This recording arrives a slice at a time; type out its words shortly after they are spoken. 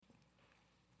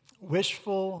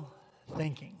Wishful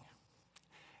thinking.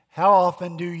 How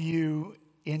often do you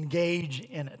engage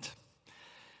in it?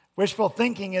 Wishful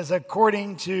thinking is,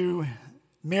 according to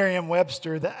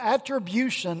Merriam-Webster, the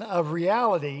attribution of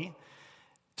reality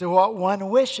to what one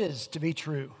wishes to be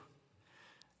true.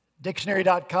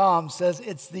 Dictionary.com says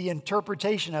it's the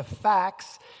interpretation of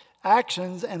facts,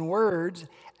 actions, and words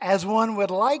as one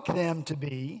would like them to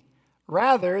be,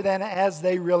 rather than as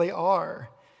they really are.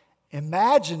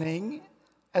 Imagining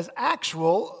as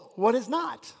actual what is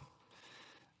not.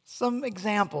 Some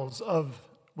examples of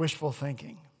wishful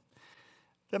thinking.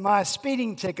 That my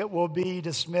speeding ticket will be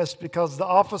dismissed because the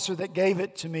officer that gave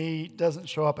it to me doesn't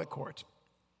show up at court.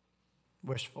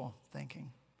 Wishful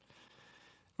thinking.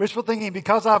 Wishful thinking,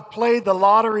 because I've played the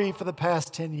lottery for the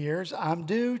past 10 years, I'm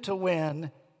due to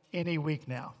win any week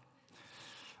now.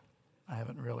 I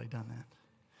haven't really done that.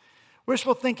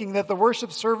 Wishful thinking that the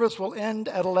worship service will end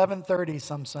at 11:30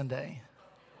 some Sunday.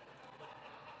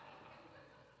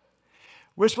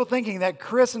 Wishful thinking that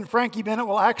Chris and Frankie Bennett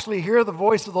will actually hear the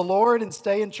voice of the Lord and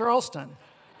stay in Charleston.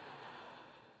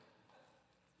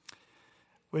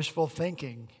 Wishful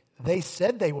thinking, they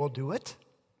said they will do it,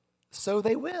 so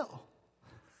they will.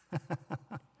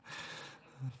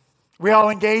 We all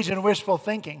engage in wishful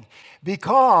thinking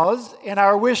because in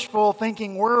our wishful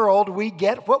thinking world, we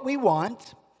get what we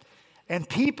want and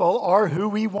people are who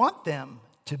we want them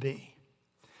to be.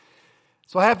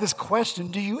 So I have this question.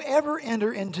 Do you ever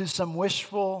enter into some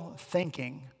wishful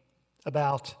thinking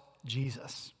about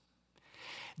Jesus?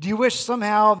 Do you wish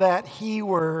somehow that he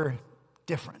were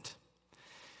different?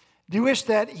 Do you wish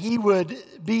that he would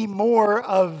be more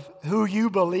of who you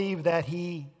believe that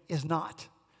he is not?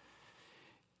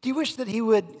 Do you wish that he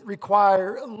would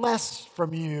require less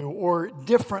from you or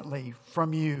differently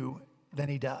from you than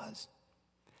he does?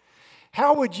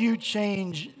 How would you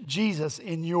change Jesus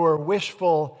in your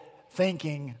wishful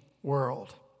thinking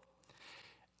world?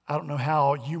 I don't know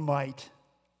how you might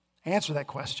answer that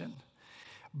question,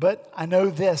 but I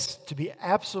know this to be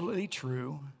absolutely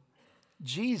true.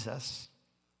 Jesus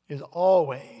is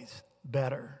always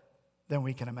better than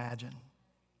we can imagine.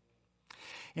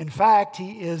 In fact,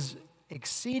 he is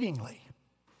exceedingly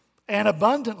and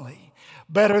abundantly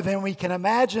better than we can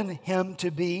imagine him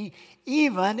to be,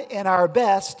 even in our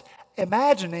best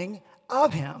imagining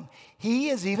of him. He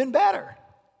is even better.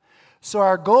 So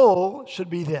our goal should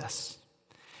be this: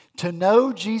 to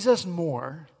know Jesus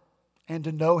more and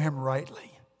to know him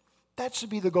rightly. That should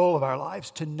be the goal of our lives,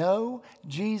 to know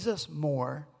Jesus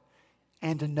more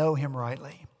and to know him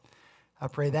rightly. I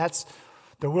pray that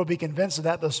we'll be convinced of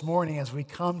that this morning as we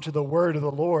come to the word of the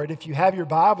Lord. If you have your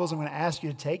Bibles, I'm going to ask you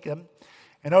to take them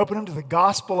and open them to the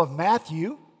Gospel of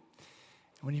Matthew.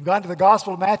 When you've gotten to the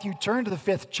Gospel of Matthew, turn to the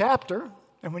 5th chapter.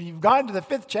 And when you've gotten to the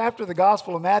 5th chapter of the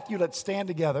Gospel of Matthew, let's stand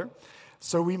together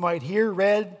so we might hear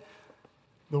read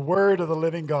the word of the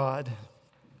living God.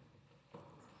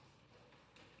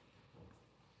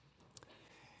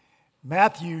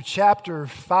 Matthew chapter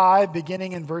 5,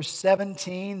 beginning in verse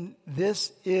 17,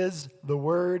 this is the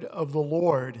word of the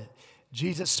Lord.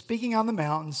 Jesus speaking on the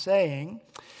mountain, saying,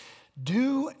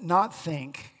 "Do not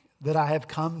think that I have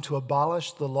come to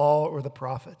abolish the law or the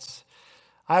prophets.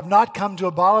 I have not come to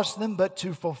abolish them, but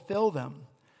to fulfill them.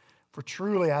 For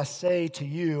truly I say to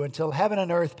you, until heaven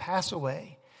and earth pass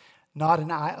away, not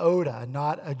an iota,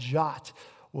 not a jot,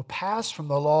 will pass from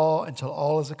the law until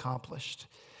all is accomplished.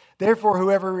 Therefore,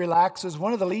 whoever relaxes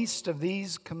one of the least of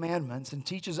these commandments and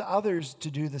teaches others to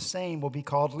do the same will be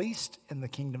called least in the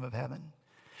kingdom of heaven.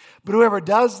 But whoever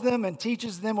does them and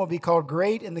teaches them will be called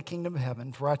great in the kingdom of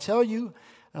heaven. For I tell you,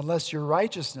 unless your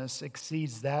righteousness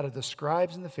exceeds that of the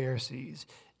scribes and the Pharisees,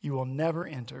 you will never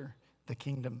enter the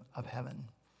kingdom of heaven."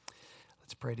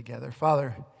 Let's pray together.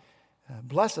 Father,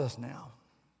 bless us now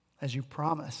as you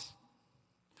promise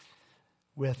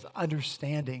with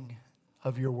understanding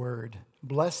of your word.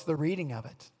 Bless the reading of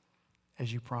it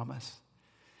as you promise.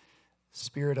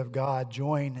 Spirit of God,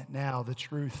 join now the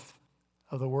truth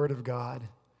of the word of God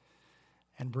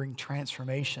and bring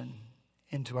transformation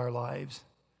into our lives.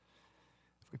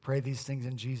 We pray these things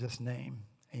in Jesus' name.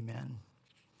 Amen.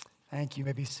 Thank you. You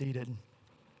may be seated.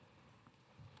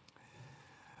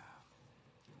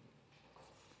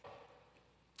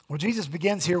 Well, Jesus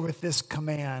begins here with this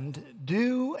command: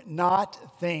 do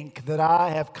not think that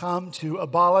I have come to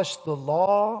abolish the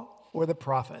law or the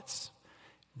prophets.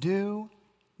 Do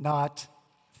not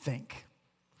think.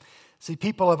 See,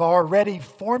 people have already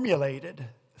formulated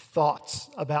thoughts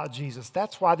about Jesus.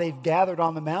 That's why they've gathered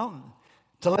on the mountain,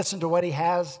 to listen to what he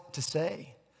has to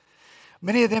say.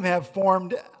 Many of them have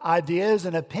formed ideas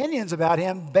and opinions about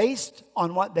him based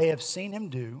on what they have seen him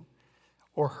do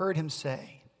or heard him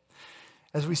say.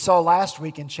 As we saw last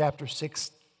week in chapter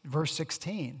 6, verse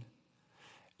 16,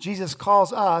 Jesus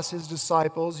calls us, his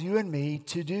disciples, you and me,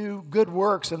 to do good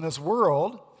works in this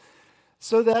world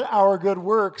so that our good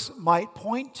works might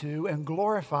point to and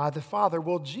glorify the Father.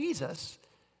 Well, Jesus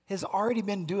has already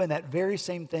been doing that very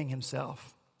same thing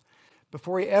himself.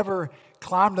 Before he ever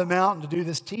climbed the mountain to do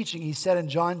this teaching, he said in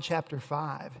John chapter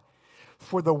 5,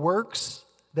 "For the works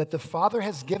that the Father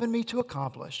has given me to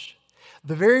accomplish,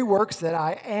 the very works that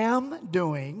I am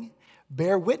doing,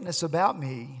 bear witness about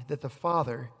me that the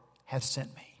Father has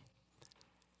sent me."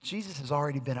 Jesus has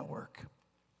already been at work.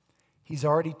 He's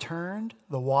already turned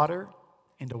the water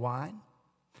into wine.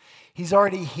 He's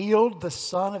already healed the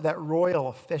son of that royal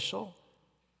official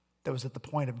that was at the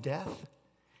point of death.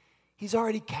 He's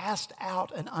already cast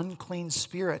out an unclean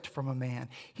spirit from a man.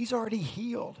 He's already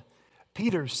healed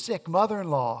Peter's sick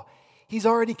mother-in-law. He's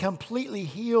already completely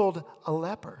healed a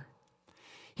leper.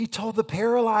 He told the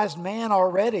paralyzed man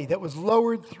already that was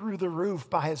lowered through the roof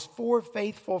by his 4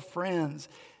 faithful friends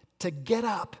to get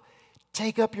up,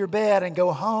 take up your bed, and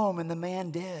go home, and the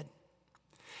man did.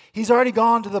 He's already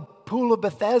gone to the pool of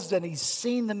Bethesda, and he's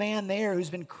seen the man there who's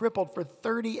been crippled for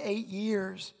 38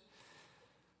 years,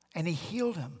 and he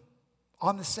healed him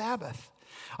on the Sabbath.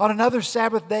 On another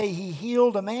Sabbath day, he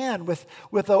healed a man with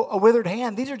a withered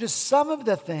hand. These are just some of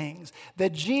the things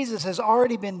that Jesus has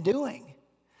already been doing.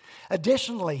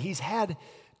 Additionally, he's had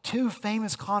 2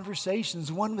 famous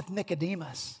conversations, one with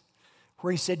Nicodemus,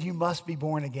 where he said, "You must be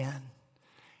born again,"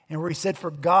 and where he said,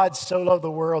 "For God so loved the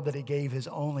world that he gave his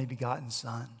only begotten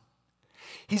Son."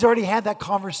 He's already had that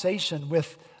conversation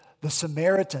with the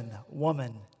Samaritan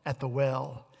woman at the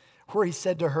well, where he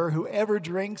said to her, "Whoever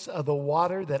drinks of the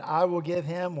water that I will give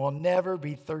him will never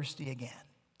be thirsty again."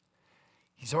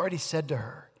 He's already said to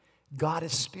her, "God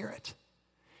is spirit,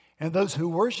 and those who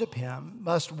worship him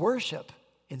must worship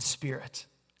in spirit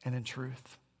and in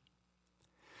truth."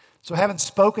 So having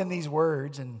spoken these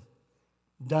words and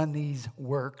done these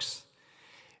works,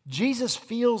 Jesus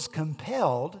feels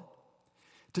compelled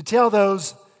to tell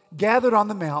those gathered on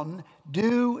the mountain,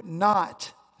 "Do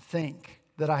not think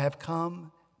that I have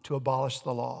come to abolish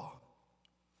the law."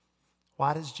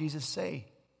 Why does Jesus say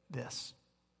this?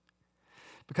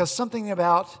 Because something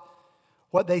about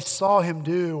what they saw him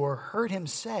do or heard him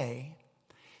say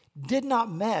did not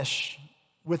mesh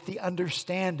with the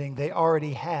understanding they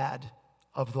already had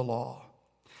of the law.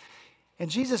 And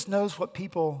Jesus knows what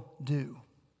people do.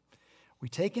 We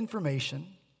take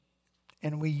information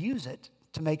and we use it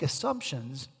to make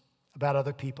assumptions about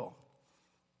other people.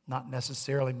 Not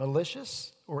necessarily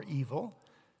malicious or evil,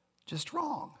 just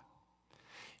wrong.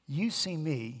 You see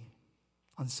me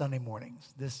on Sunday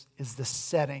mornings. This is the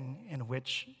setting in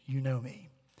which you know me.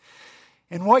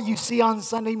 And what you see on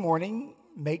Sunday morning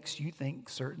makes you think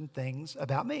certain things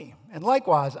about me. And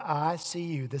likewise, I see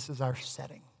you. This is our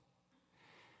setting.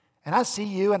 And I see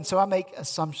you, and so I make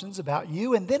assumptions about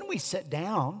you. And then we sit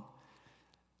down,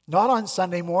 not on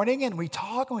Sunday morning, and we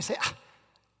talk and we say,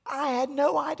 "I had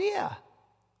no idea,"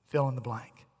 fill in the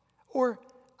blank. Or,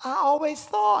 "I always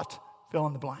thought," fill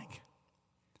in the blank.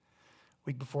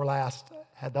 Week before last, I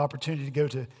had the opportunity to go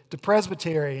to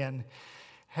Presbyterian and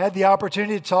had the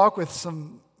opportunity to talk with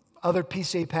some other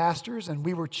PCA pastors, and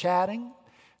we were chatting,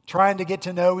 trying to get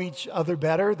to know each other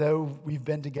better, though we've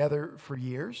been together for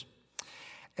years.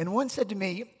 And one said to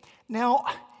me, "Now,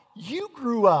 you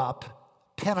grew up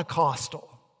Pentecostal,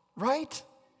 right?"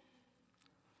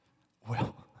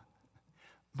 Well,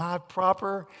 my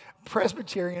proper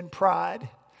Presbyterian pride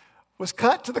was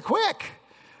cut to the quick.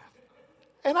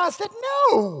 And I said,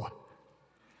 "No."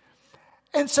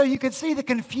 And so you could see the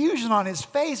confusion on his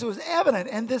face. It was evident.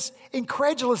 And this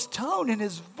incredulous tone in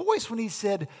his voice when he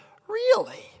said,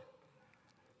 "Really?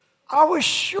 I was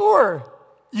sure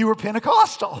you were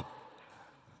Pentecostal."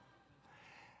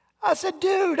 I said,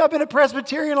 "Dude, I've been a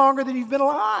Presbyterian longer than you've been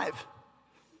alive."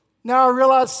 Now I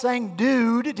realize saying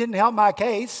 "dude" didn't help my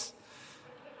case,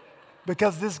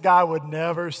 because this guy would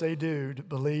never say "dude,"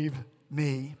 believe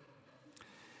me.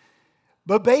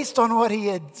 But based on what he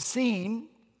had seen,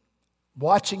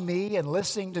 watching me and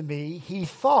listening to me, he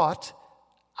thought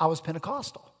I was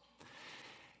Pentecostal.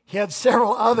 He had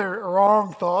several other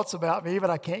wrong thoughts about me, but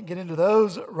I can't get into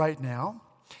those right now.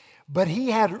 But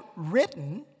he had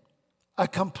written a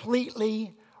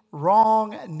completely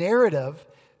wrong narrative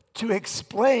to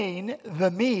explain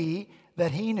the me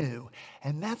that he knew.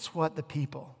 And that's what the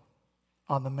people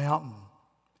on the mountain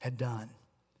had done.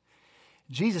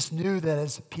 Jesus knew that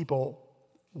as people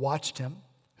watched him,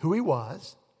 who he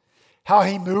was, how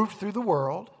he moved through the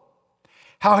world,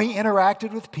 how he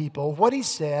interacted with people, what he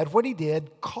said, what he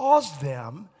did, caused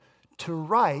them to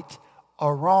write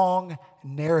a wrong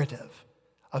narrative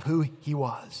of who he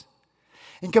was.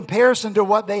 In comparison to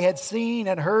what they had seen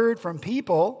and heard from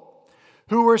people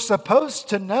who were supposed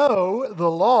to know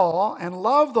the law and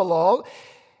love the law,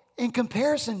 in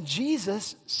comparison,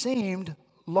 Jesus seemed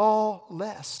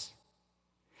lawless.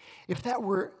 If that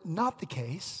were not the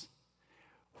case,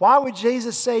 why would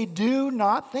Jesus say, "Do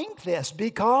not think this"?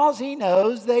 Because he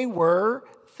knows they were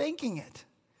thinking it.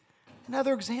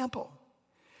 Another example.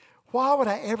 Why would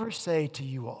I ever say to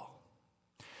you all,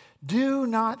 "Do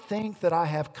not think that I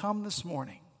have come this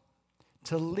morning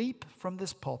to leap from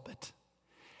this pulpit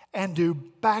and do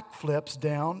backflips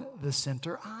down the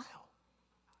center aisle"?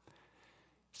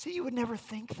 See, you would never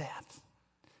think that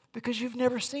because you've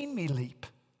never seen me leap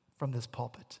from this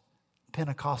pulpit,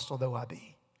 Pentecostal though I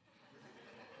be.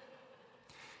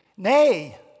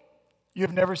 Nay,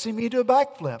 you've never seen me do a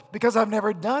backflip because I've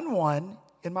never done one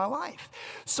in my life.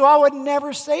 So I would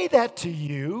never say that to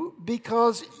you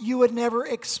because you would never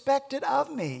expect it of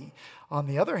me. On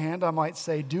the other hand, I might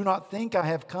say, "Do not think I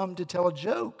have come to tell a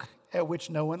joke at which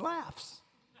no one laughs."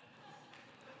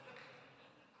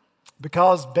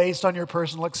 Because based on your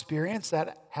personal experience,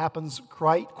 that happens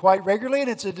quite regularly, and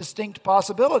it's a distinct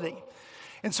possibility.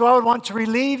 And so I would want to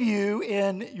relieve you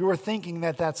in your thinking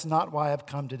that that's not why I've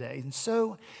come today. And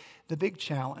so the big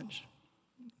challenge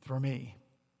for me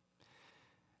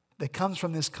that comes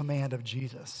from this command of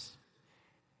Jesus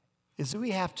is that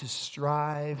we have to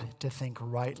strive to think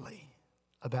rightly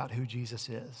about who Jesus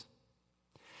is,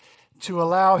 to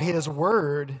allow his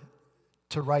word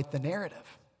to write the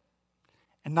narrative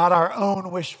and not our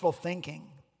own wishful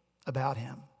thinking about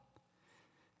him.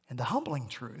 And the humbling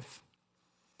truth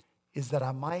is that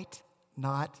I might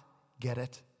not get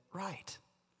it right.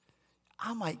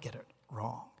 I might get it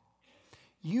wrong.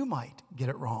 You might get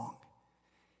it wrong,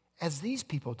 as these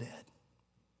people did.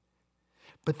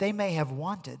 But they may have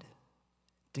wanted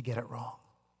to get it wrong.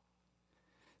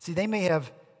 See, they may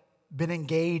have been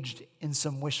engaged in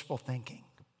some wishful thinking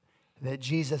that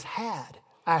Jesus had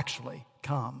actually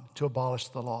come to abolish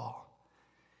the law.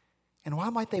 And why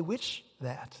might they wish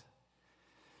that?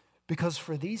 Because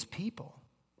for these people,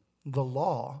 the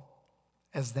law,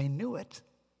 as they knew it,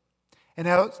 and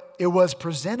how it was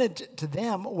presented to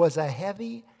them, was a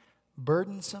heavy,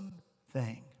 burdensome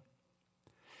thing.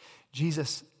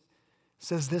 Jesus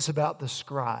says this about the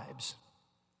scribes,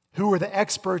 who were the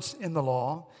experts in the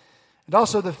law, and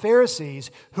also the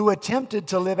Pharisees, who attempted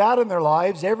to live out in their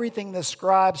lives everything the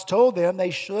scribes told them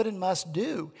they should and must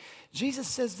do. Jesus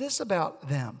says this about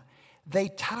them: they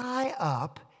tie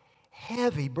up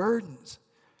heavy burdens,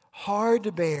 hard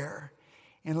to bear,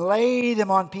 and lay them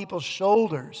on people's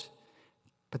shoulders,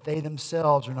 but they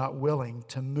themselves are not willing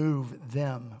to move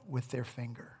them with their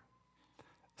finger.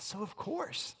 So, of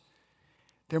course,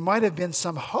 there might have been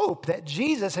some hope that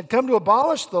Jesus had come to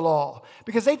abolish the law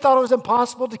because they thought it was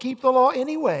impossible to keep the law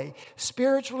anyway.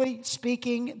 Spiritually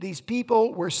speaking, these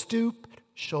people were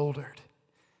stoop-shouldered.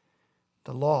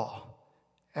 The law,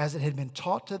 as it had been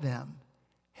taught to them,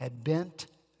 had bent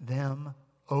them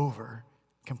over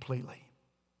completely.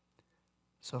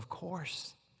 So, of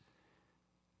course,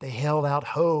 they held out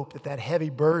hope that that heavy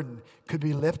burden could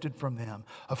be lifted from them.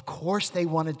 Of course, they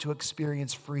wanted to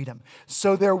experience freedom.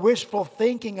 So their wishful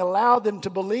thinking allowed them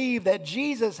to believe that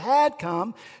Jesus had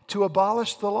come to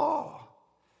abolish the law.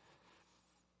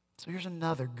 So here's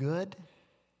another good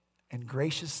and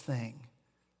gracious thing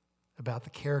about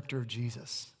the character of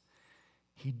Jesus.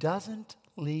 He doesn't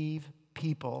leave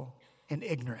people in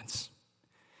ignorance.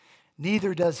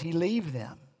 Neither does he leave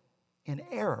them in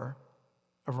error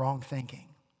of wrong thinking.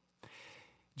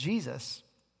 Jesus,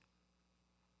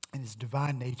 in his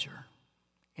divine nature,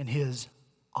 in his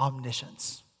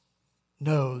omniscience,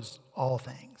 knows all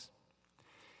things.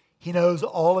 He knows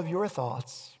all of your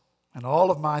thoughts and all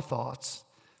of my thoughts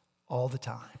all the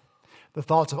time. The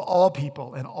thoughts of all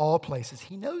people in all places.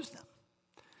 He knows them.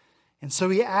 And so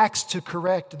he acts to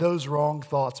correct those wrong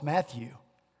thoughts. Matthew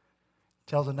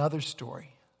tells another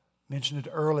story, mentioned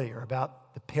it earlier,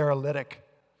 about the paralytic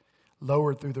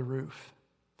lowered through the roof.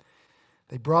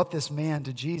 They brought this man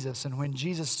to Jesus, and when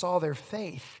Jesus saw their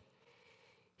faith,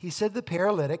 he said to the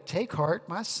paralytic, "Take heart,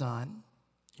 my son,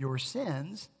 your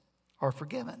sins are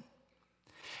forgiven."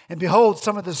 And behold,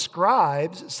 some of the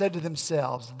scribes said to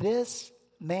themselves, "This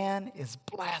man is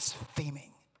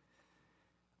blaspheming."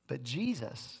 But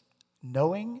Jesus,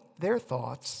 knowing their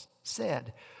thoughts,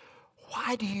 said,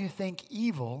 "Why do you think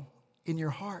evil in your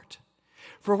heart?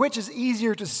 For which is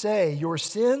easier to say, 'Your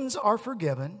sins are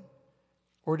forgiven,'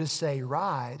 or to say,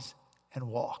 'Rise and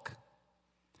walk'?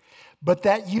 But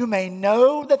that you may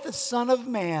know that the Son of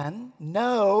Man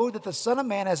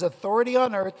has authority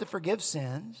on earth to forgive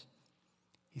sins,"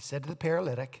 he said to the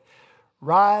paralytic,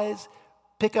 Rise,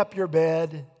 pick up your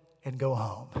bed, and go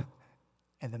home.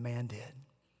 And the man did.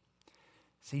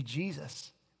 See,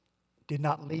 Jesus did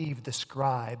not leave the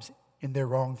scribes in their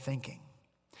wrong thinking.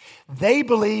 They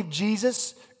believed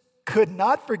Jesus could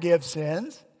not forgive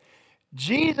sins.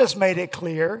 Jesus made it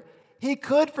clear he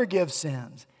could forgive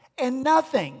sins. And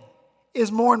nothing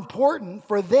is more important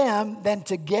for them than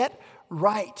to get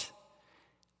right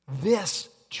this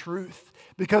truth.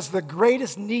 Because the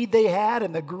greatest need they had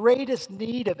and the greatest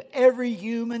need of every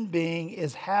human being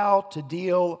is how to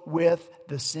deal with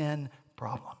the sin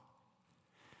problem.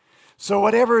 So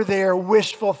whatever their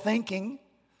wishful thinking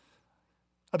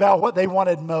about what they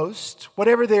wanted most,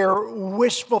 whatever their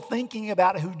wishful thinking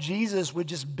about who Jesus would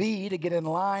just be to get in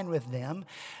line with them,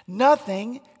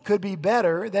 nothing could be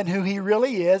better than who he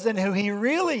really is. And who he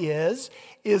really is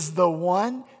the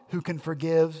one who can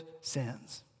forgive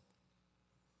sins.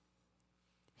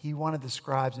 He wanted the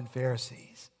scribes and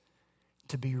Pharisees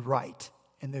to be right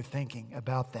in their thinking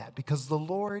about that, because the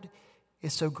Lord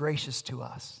is so gracious to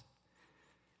us.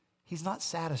 He's not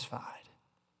satisfied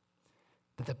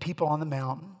that the people on the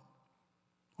mountain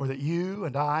or that you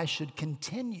and I should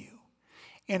continue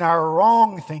in our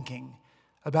wrong thinking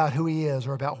about who he is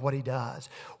or about what he does.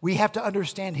 We have to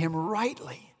understand him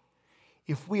rightly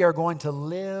if we are going to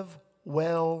live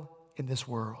well in this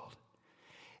world.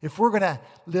 If we're going to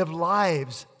live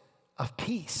lives of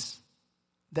peace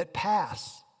that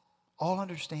pass all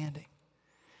understanding.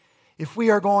 If we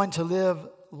are going to live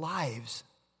lives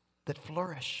that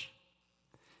flourish.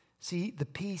 See, the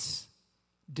peace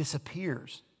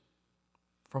disappears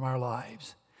from our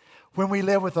lives when we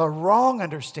live with a wrong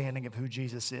understanding of who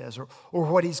Jesus is or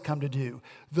what he's come to do.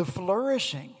 The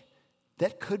flourishing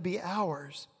that could be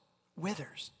ours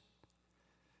withers.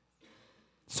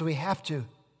 So we have to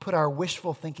put our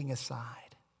wishful thinking aside.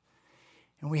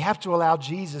 And we have to allow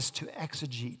Jesus to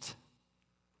exegete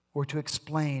or to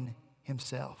explain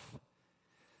himself.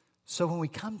 So when we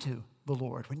come to the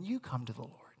Lord, when you come to the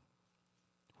Lord,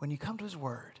 when you come to his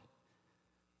word,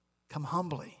 come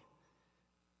humbly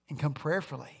and come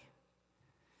prayerfully.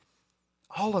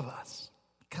 All of us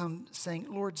come saying,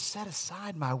 Lord, set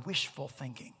aside my wishful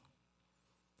thinking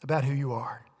about who you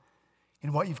are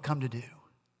and what you've come to do.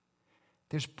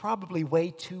 There's probably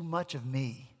way too much of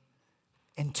me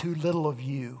and too little of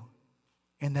you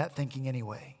in that thinking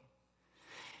anyway.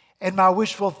 And my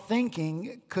wishful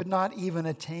thinking could not even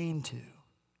attain to,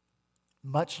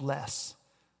 much less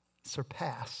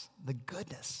surpass the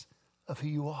goodness of who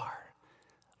you are.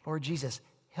 Lord Jesus,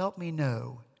 help me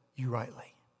know you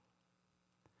rightly.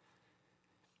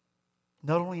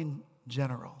 Not only in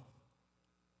general,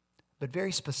 but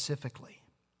very specifically.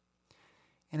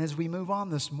 And as we move on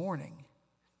this morning,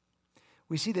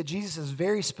 we see that Jesus is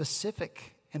very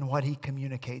specific in what he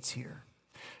communicates here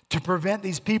to prevent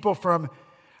these people from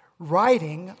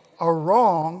writing a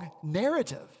wrong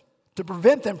narrative, to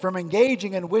prevent them from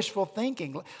engaging in wishful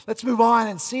thinking. Let's move on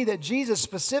and see that Jesus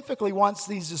specifically wants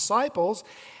these disciples,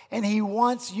 and he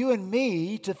wants you and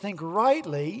me to think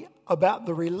rightly about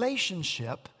the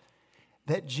relationship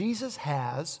that Jesus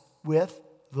has with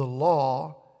the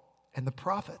law and the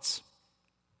prophets.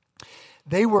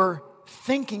 They were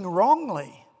thinking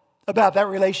wrongly about that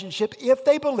relationship if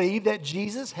they believed that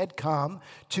Jesus had come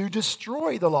to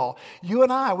destroy the law. You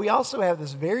and I, we also have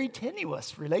this very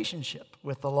tenuous relationship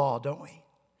with the law, don't we?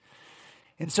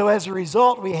 And so as a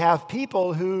result, we have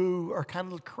people who are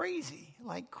kind of crazy,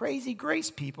 like crazy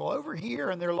grace people over here,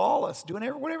 and they're lawless, doing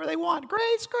whatever they want.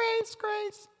 Grace, grace,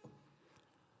 grace.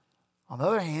 On the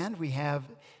other hand, we have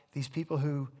these people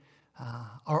who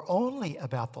are only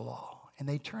about the law, and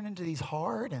they turn into these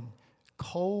hard and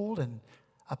cold and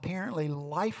apparently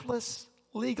lifeless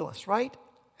legalists, right?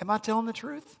 Am I telling the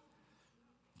truth?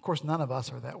 Of course, none of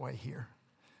us are that way here.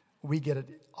 We get it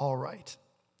all right,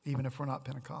 even if we're not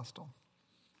Pentecostal.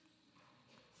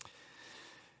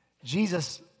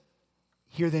 Jesus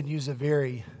here then used a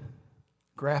very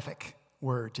graphic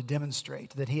word to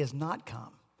demonstrate that he has not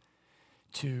come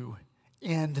to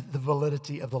end the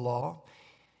validity of the law.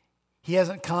 He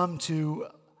hasn't come to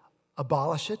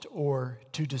abolish it or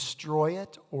to destroy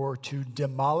it or to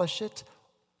demolish it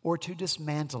or to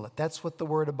dismantle it. That's what the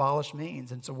word abolish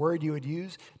means. And it's a word you would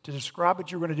use to describe what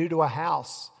you're going to do to a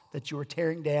house that you are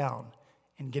tearing down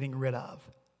and getting rid of.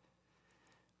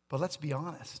 But let's be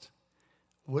honest.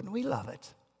 Wouldn't we love it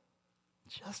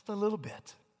just a little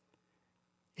bit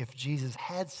if Jesus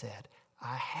had said,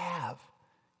 I have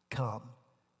come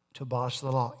to abolish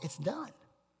the law? It's done.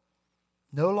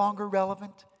 No longer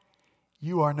relevant.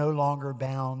 You are no longer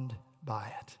bound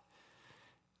by it.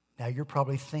 Now, you're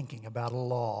probably thinking about a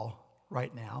law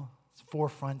right now. It's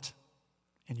forefront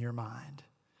in your mind.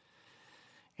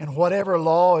 and whatever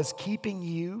law is keeping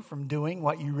you from doing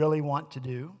what you really want to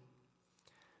do.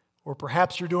 Or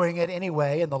perhaps you're doing it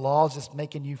anyway and the law is just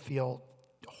making you feel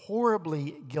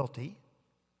horribly guilty.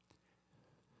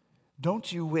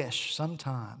 Don't you wish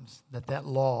sometimes that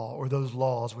law or those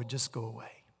laws would just go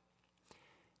away?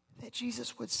 That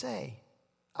Jesus would say,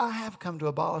 I have come to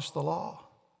abolish the law.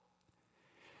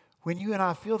 When you and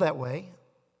I feel that way,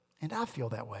 and I feel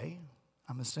that way,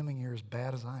 I'm assuming you're as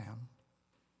bad as I am.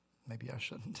 Maybe I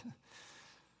shouldn't.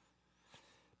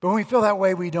 But when we feel that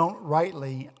way, we don't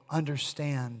rightly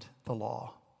understand the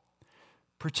law.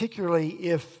 Particularly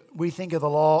if we think of the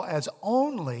law as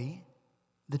only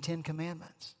the Ten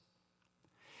Commandments.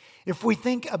 If we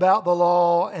think about the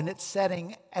law and its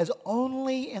setting as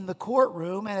only in the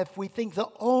courtroom, and if we think the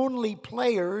only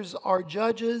players are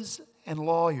judges and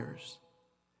lawyers,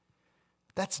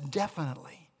 that's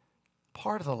definitely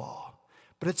part of the law.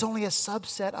 But it's only a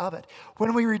subset of it.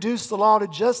 When we reduce the law to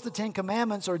just the Ten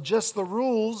Commandments or just the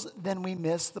rules, then we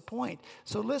miss the point.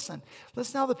 So listen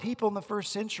how the people in the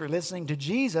first century listening to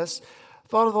Jesus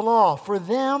thought of the law. For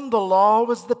them, the law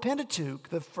was the Pentateuch,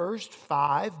 the first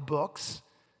 5 books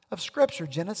of Scripture: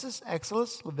 Genesis,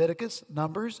 Exodus, Leviticus,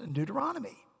 Numbers, and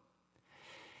Deuteronomy.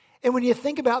 And when you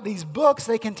think about these books,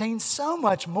 they contain so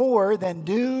much more than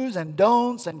do's and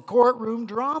don'ts and courtroom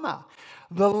drama.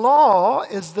 The law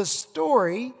is the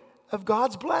story of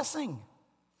God's blessing.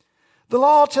 The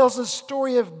law tells the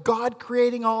story of God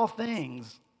creating all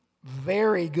things.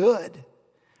 Very good.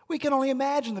 We can only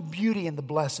imagine the beauty and the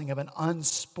blessing of an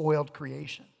unspoiled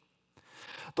creation.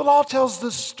 The law tells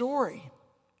the story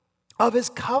of His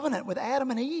covenant with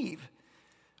Adam and Eve,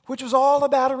 which was all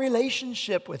about a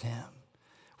relationship with Him,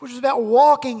 which was about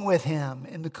walking with Him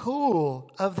in the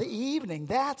cool of the evening.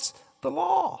 That's the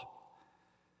law.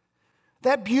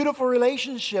 That beautiful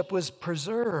relationship was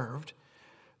preserved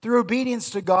through obedience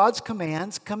to God's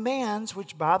commands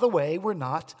which, by the way, were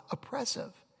not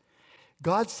oppressive.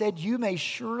 God said, you may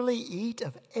surely eat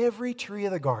of every tree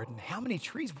of the garden. How many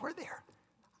trees were there?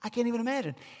 I can't even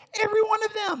imagine. Every one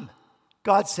of them,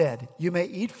 God said, you may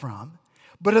eat from,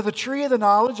 but of the tree of the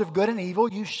knowledge of good and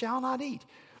evil you shall not eat.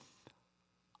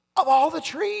 Of all the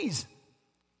trees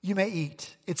you may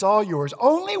eat. It's all yours.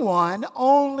 Only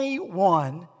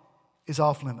one is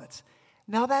off limits.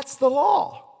 Now that's the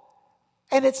law.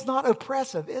 And it's not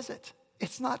oppressive, is it?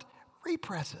 It's not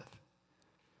repressive.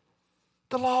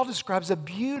 The law describes a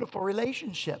beautiful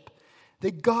relationship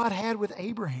that God had with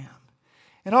Abraham.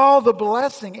 And all the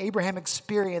blessing Abraham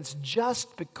experienced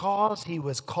just because he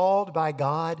was called by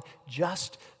God,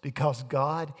 just because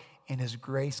God in His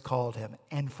grace called him,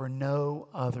 and for no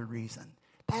other reason.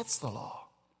 That's the law.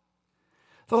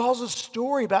 The law is a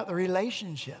story about the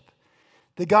relationship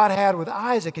that God had with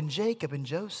Isaac and Jacob and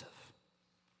Joseph.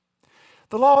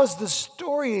 The law is the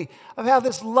story of how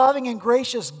this loving and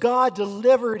gracious God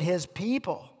delivered His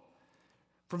people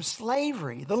from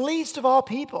slavery, the least of all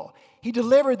people. He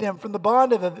delivered them from the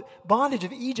bondage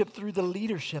of Egypt through the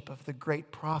leadership of the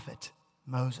great prophet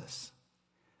Moses.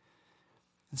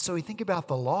 And so we think about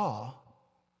the law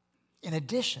in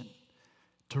addition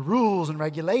to rules and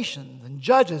regulations and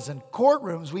judges and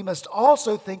courtrooms. We must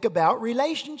also think about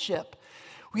relationship.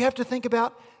 We have to think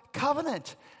about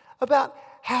covenant, about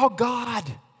how God,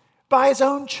 by His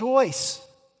own choice,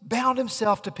 bound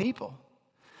Himself to people.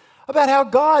 About how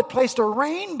God placed a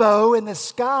rainbow in the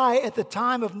sky at the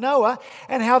time of Noah,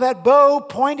 and how that bow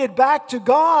pointed back to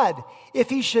God if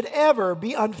He should ever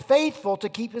be unfaithful to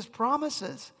keep His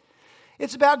promises.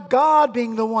 It's about God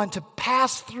being the one to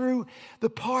pass through the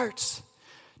parts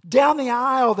down the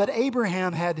aisle that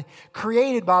Abraham had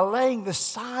created by laying the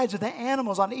sides of the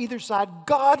animals on either side.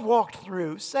 God walked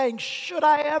through saying, should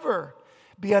I ever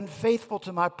be unfaithful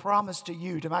to my promise to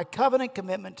you, to my covenant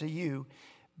commitment to you,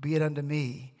 be it unto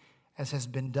me as has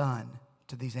been done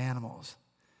to these animals.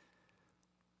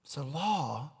 So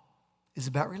law is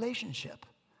about relationship.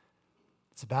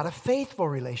 It's about a faithful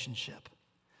relationship.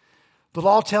 The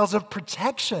law tells of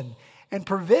protection and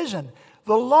provision.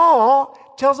 The law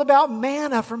tells about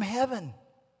manna from heaven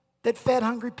that fed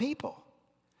hungry people.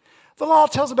 The law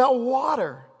tells about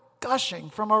water gushing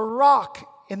from a rock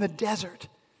in the desert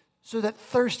so that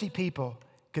thirsty people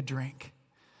could drink.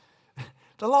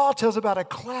 The law tells about a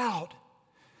cloud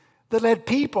that led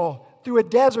people through a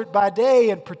desert by day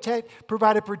and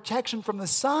provided protection from the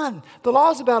sun. The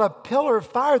law is about a pillar of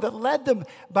fire that led them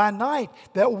by night,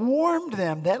 that warmed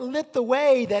them, that lit the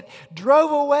way, that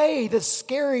drove away the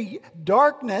scary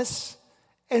darkness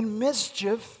and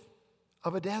mischief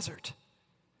of a desert.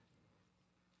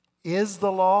 Is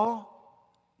the law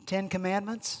 10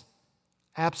 Commandments?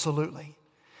 Absolutely.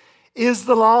 Is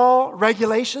the law,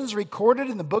 regulations recorded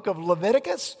in the book of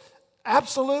Leviticus?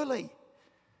 Absolutely.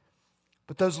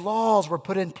 But those laws were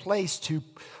put in place to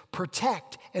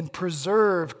protect and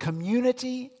preserve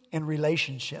community and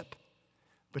relationship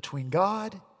between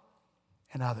God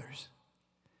and others.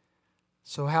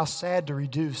 So how sad to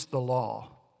reduce the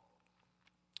law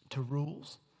to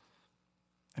rules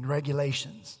and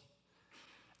regulations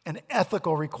and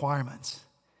ethical requirements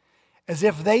as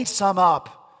if they sum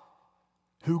up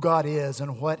who God is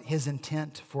and what His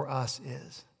intent for us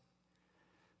is.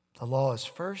 The law is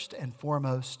first and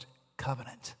foremost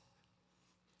covenant.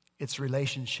 It's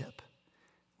relationship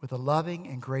with a loving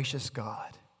and gracious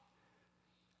God.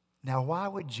 Now, why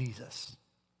would Jesus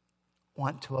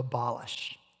want to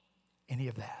abolish any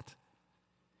of that?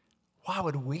 Why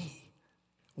would we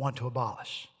want to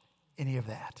abolish any of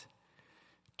that?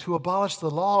 To abolish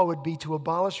the law would be to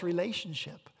abolish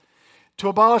relationship. To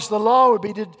abolish the law would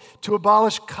be to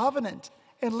abolish covenant.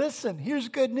 And listen, here's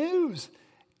good news.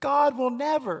 God will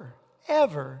never,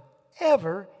 ever,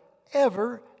 ever,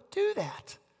 ever do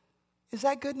that. Is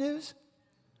that good news?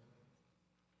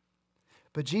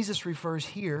 But Jesus refers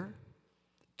here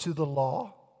to the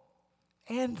law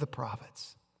and the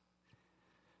prophets.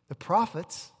 The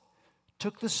prophets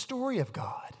took the story of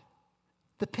God,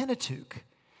 the Pentateuch,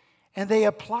 and they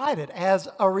applied it as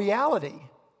a reality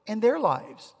in their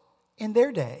lives, in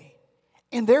their day,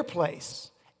 in their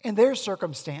place, in their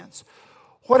circumstance,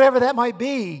 whatever that might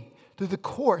be, through the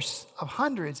course of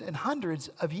hundreds and hundreds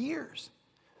of years.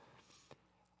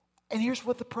 And here's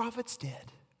what the prophets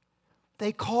did.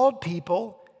 They called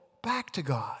people back to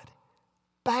God,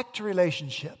 back to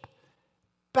relationship,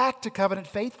 back to covenant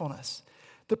faithfulness.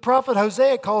 The prophet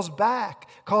Hosea calls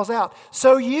out,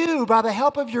 "So you, by the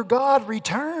help of your God,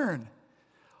 return.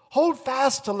 Hold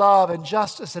fast to love and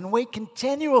justice and wait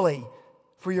continually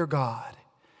for your God.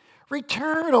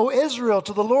 Return, O Israel,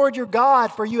 to the Lord your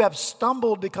God, for you have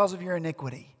stumbled because of your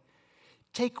iniquity.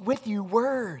 Take with you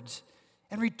words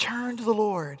and return to the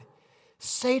Lord.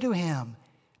 Say to him,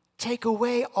 take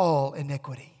away all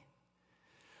iniquity."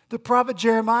 The prophet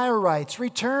Jeremiah writes,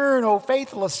 "Return, O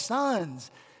faithless sons.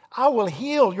 I will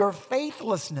heal your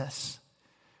faithlessness."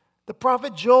 The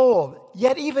prophet Joel,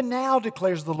 "Yet even now,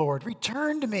 declares the Lord,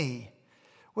 return to me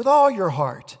with all your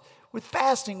heart, with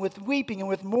fasting, with weeping, and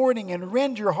with mourning, and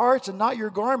rend your hearts and not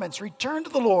your garments. Return to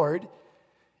the Lord,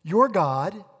 your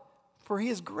God, for he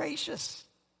is gracious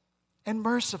and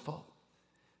merciful,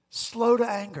 slow to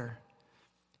anger,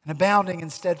 and abounding in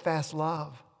steadfast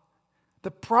love."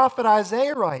 The prophet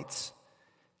Isaiah writes,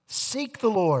 "Seek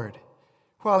the Lord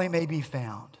while he may be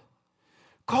found.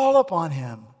 Call upon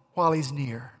him while he's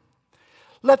near.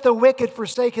 Let the wicked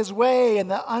forsake his way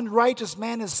and the unrighteous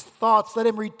man his thoughts. Let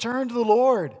him return to the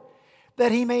Lord,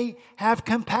 that he may have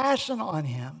compassion on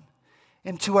him,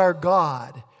 and to our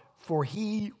God, for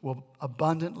he will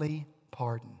abundantly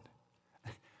pardon."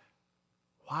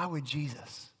 Why would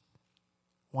Jesus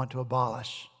want to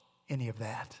abolish any of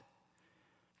that?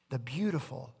 The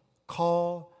beautiful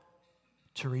call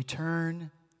to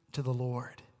return to the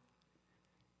Lord.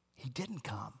 He didn't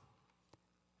come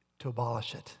to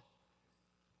abolish it.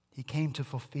 He came to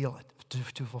fulfill it,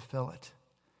 to fulfill it.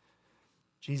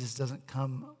 Jesus doesn't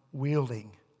come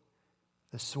wielding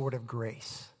the sword of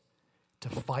grace to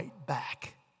fight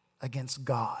back against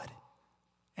God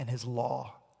and his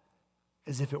law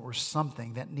as if it were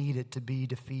something that needed to be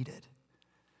defeated.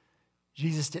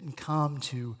 Jesus didn't come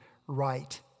to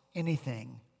right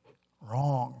anything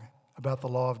wrong about the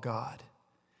law of God.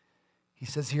 He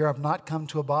says here, "I've not come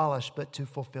to abolish, but to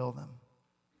fulfill them."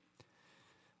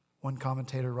 One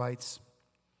commentator writes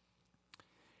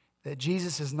that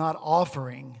Jesus is not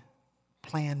offering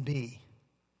plan B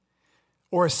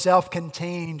or a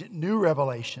self-contained new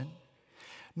revelation,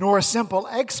 nor a simple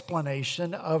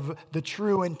explanation of the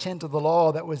true intent of the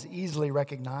law that was easily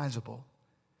recognizable.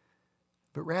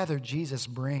 But rather, Jesus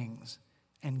brings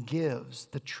and gives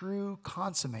the true,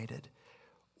 consummated,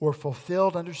 or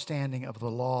fulfilled understanding of the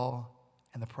law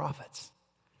and the prophets.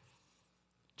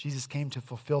 Jesus came to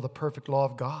fulfill the perfect law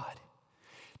of God,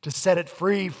 to set it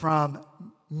free from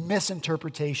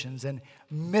misinterpretations and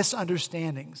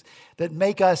misunderstandings that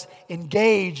make us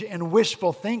engage in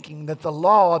wishful thinking that the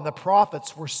law and the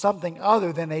prophets were something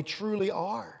other than they truly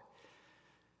are.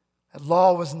 That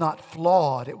law was not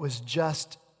flawed, it was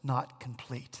just not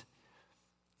complete.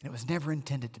 And it was never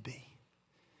intended to be.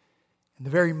 In the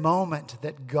very moment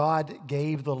that God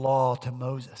gave the law to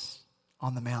Moses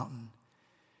on the mountain,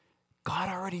 God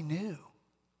already knew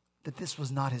that this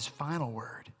was not his final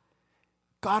word.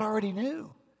 God already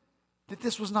knew that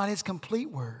this was not his complete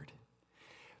word.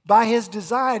 By his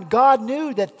design, God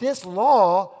knew that this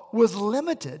law was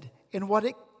limited in what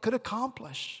it could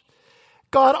accomplish.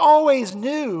 God always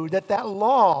knew that that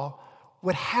law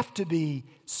would have to be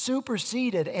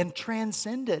superseded and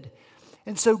transcended.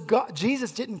 And so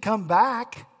Jesus didn't come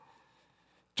back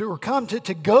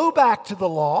to go back to the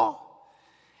law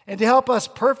and to help us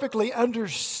perfectly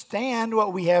understand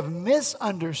what we have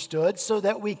misunderstood so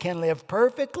that we can live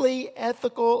perfectly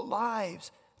ethical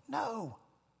lives. No.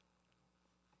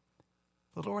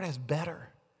 The Lord has better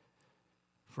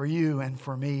for you and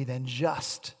for me than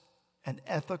just an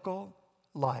ethical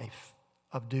life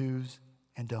of do's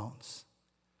and don'ts.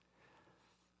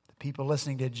 The people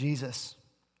listening to Jesus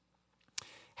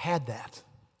had that.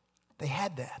 They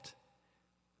had that.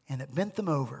 And it bent them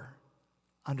over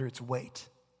under its weight.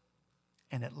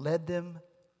 And it led them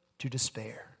to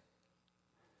despair.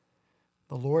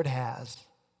 The Lord has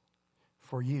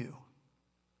for you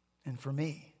and for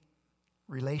me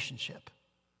relationship.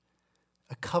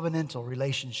 A covenantal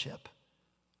relationship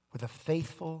with a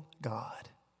faithful God.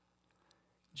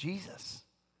 Jesus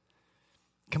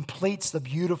completes the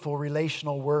beautiful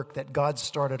relational work that God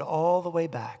started all the way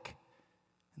back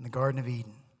in the Garden of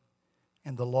Eden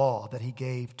and the law that he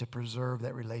gave to preserve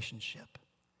that relationship.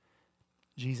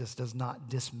 Jesus does not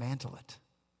dismantle it.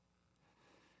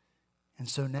 And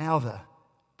so now the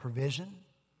provision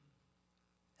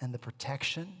and the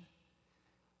protection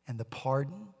and the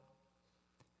pardon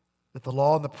that the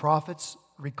law and the prophets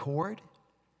record,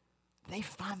 they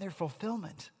find their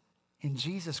fulfillment in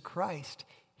Jesus Christ.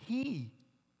 He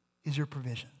is your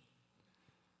provision.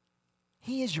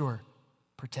 He is your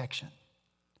protection.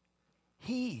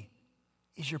 He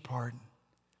is your pardon.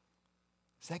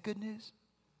 Is that good news?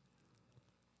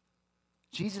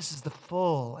 Jesus is the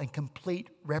full and complete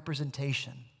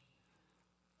representation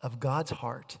of God's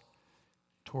heart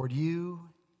toward you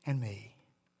and me.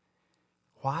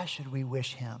 Why should we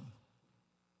wish him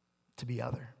to be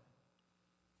other?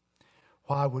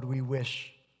 Why would we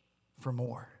wish for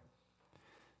more?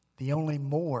 The only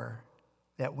more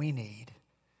that we need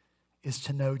is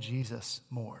to know Jesus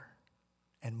more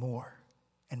and more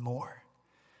and more,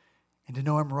 and to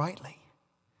know him rightly.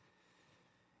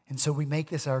 And so we make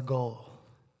this our goal,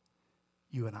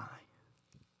 you and I.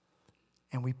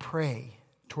 And we pray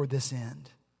toward this end.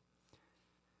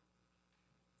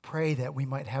 Pray that we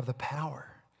might have the power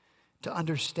to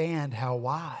understand how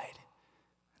wide,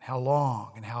 and how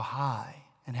long, and how high,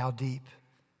 and how deep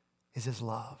is his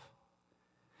love.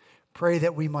 Pray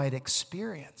that we might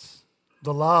experience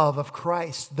the love of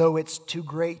Christ, though it's too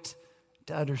great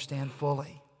to understand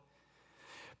fully.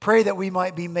 Pray that we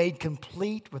might be made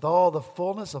complete with all the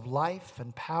fullness of life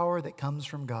and power that comes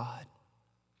from God.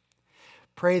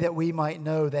 Pray that we might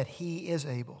know that he is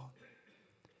able,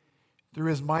 through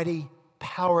his mighty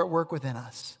power at work within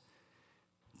us,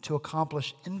 to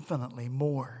accomplish infinitely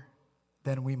more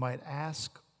than we might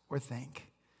ask or think.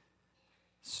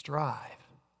 Strive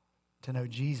to know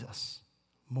Jesus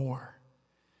more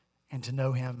and to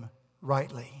know him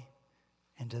rightly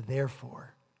and to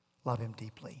therefore love him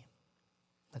deeply.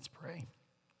 Let's pray.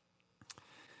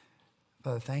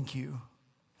 Father, thank you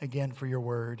again for your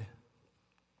word.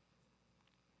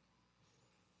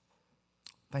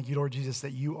 Thank you, Lord Jesus,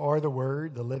 that you are the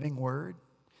word, the living word,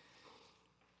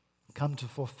 come to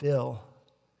fulfill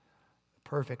the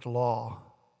perfect law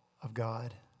of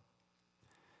God.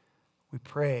 We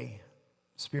pray,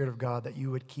 Spirit of God, that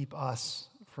you would keep us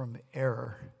from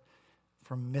error,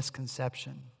 from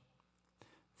misconception,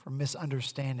 from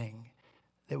misunderstanding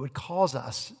that would cause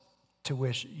us to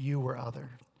wish you were other,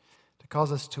 to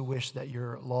cause us to wish that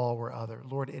your law were other.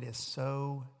 Lord, it is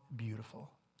so beautiful.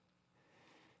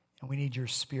 And we need your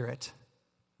Spirit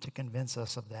to convince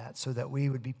us of that so that we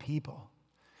would be people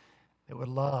that would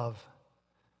love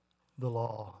the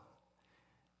law,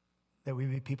 that we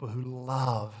would be people who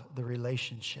love the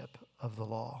relationship of the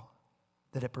law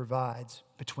that it provides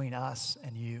between us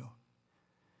and you,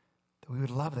 that we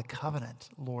would love the covenant,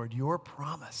 Lord, your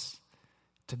promise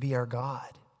to be our God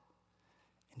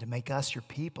and to make us your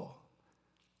people.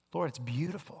 Lord, it's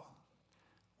beautiful.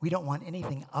 We don't want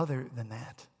anything other than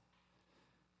that.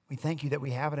 We thank you that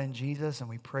we have it in Jesus, and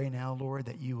we pray now, Lord,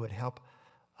 that you would help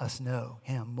us know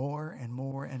him more and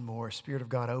more and more. Spirit of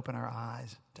God, open our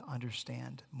eyes to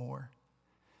understand more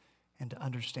and to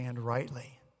understand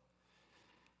rightly.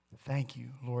 Thank you,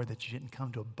 Lord, that you didn't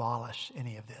come to abolish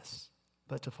any of this,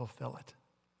 but to fulfill it.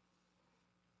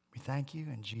 We thank you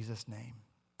in Jesus' name.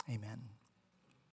 Amen.